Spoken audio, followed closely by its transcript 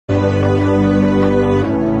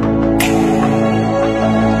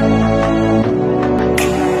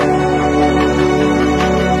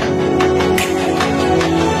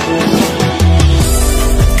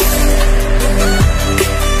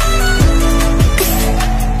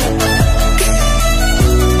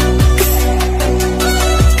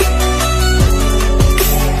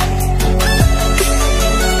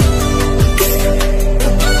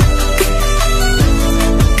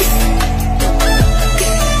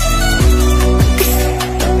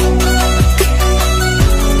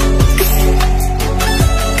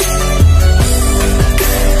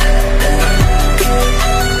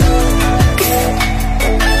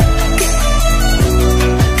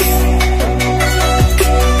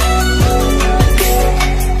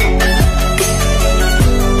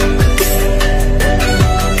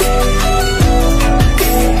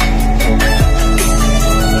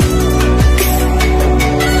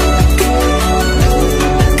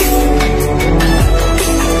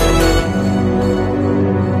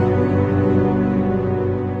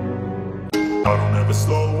I don't ever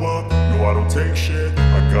slow up, no I don't take shit.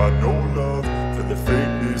 I got no love for the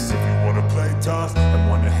fakeness. If you wanna play tough and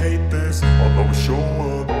wanna hate this, I'll always show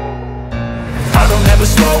up. I don't ever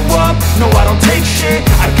slow up, no I don't take shit.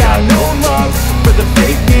 I got no love for the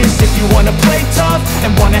fakeness. If you wanna play tough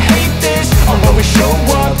and wanna hate this, I'll always show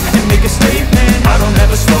up and make a statement. I don't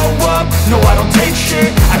ever slow up, no I don't take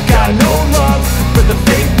shit. I got no love for the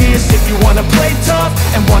fakeness. If you wanna play tough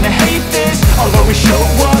and wanna hate this, I'll always show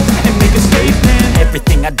up and make a statement.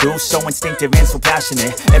 Everything I do so instinctive and so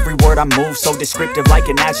passionate. Every word I move so descriptive like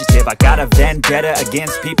an adjective. I got a vendetta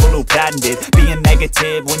against people who patented being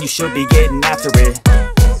negative when you should be getting after it.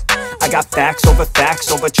 I got facts over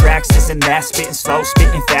tracks, this and that. Spitting slow,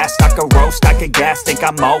 spitting fast. I could roast, I could gas. Think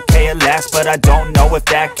I'm okay at last, but I don't know if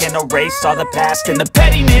that can erase all the past. And the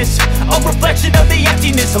pettiness, a reflection of the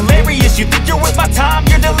emptiness. Hilarious, you think you're worth my time,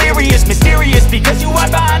 you're delirious. Mysterious, because you hide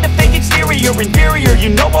behind a fake exterior. Inferior, you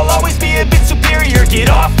know I'll always be a bit superior. Get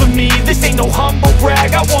off of me, this ain't no humble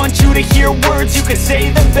brag. I want you to hear words, you can say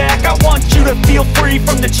them back. I want you to feel free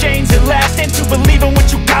from the chains at last, and to believe in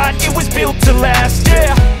what you got, it was built to last,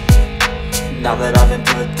 yeah. Now that I've been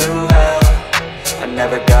put through hell, I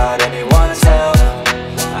never got anyone's help.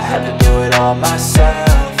 I had to do it all myself.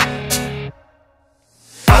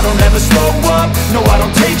 I don't ever slow up, no I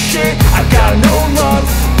don't take shit. I got no love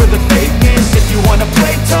for the fakeness. If you wanna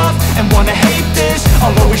play tough and wanna hate this,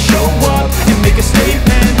 I'll always show up and make a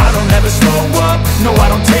statement. I don't ever slow up, no I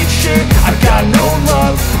don't take shit. I got no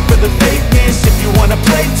love for the fakeness. If you wanna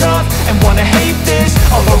play tough and wanna hate this,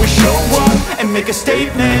 I'll always show up and make a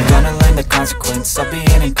statement. Gonna learn the consequence of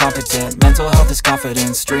being incompetent. Mental health is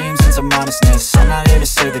confidence, dreams and some honestness. I'm not here to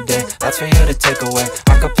save the day, that's for you to take away.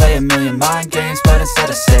 I could play a million mind games, but instead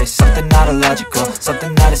I say something not illogical,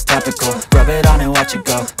 something that is topical. Rub it on and watch it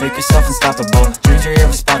go, make yourself unstoppable. Dreams are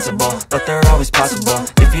irresponsible, but they're always possible.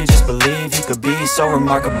 If you just believe, you could be so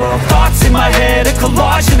remarkable. Thoughts in my head, a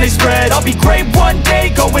collage and they spread. I'll be great one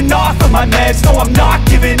day, going off of my meds. No, I'm not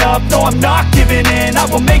giving up, no, I'm not giving in. I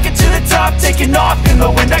will make it to the top, taking off in the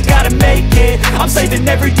wind. I gotta make it, I'm saving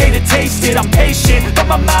every day to taste it. I'm patient, but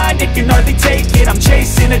my mind, it can hardly take it. I'm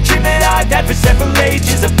chasing a dream that I've had for several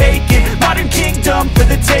ages. A vacant, modern kingdom for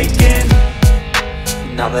the taking.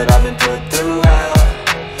 Now that I've been put through hell,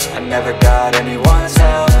 I never got anyone's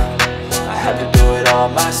help. I had to do it all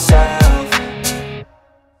myself.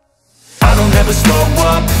 I don't ever slow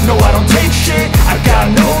up, no I don't take shit. I got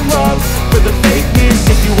no love for the fakeness.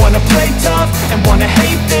 If you wanna play tough and wanna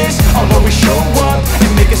hate this, I'll always show up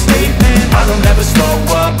and make a statement. I don't ever slow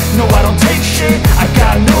up, no I don't take shit. I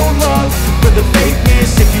got no love for the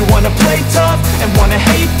fakeness. If you wanna play tough and wanna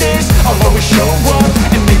hate this, I'll always show up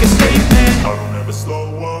and make a statement. I don't ever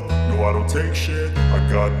slow up, no I don't take shit. I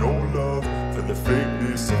got no love for the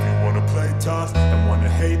fakeness. If you wanna play tough and wanna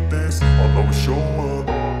hate this, I'll always show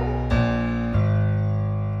up.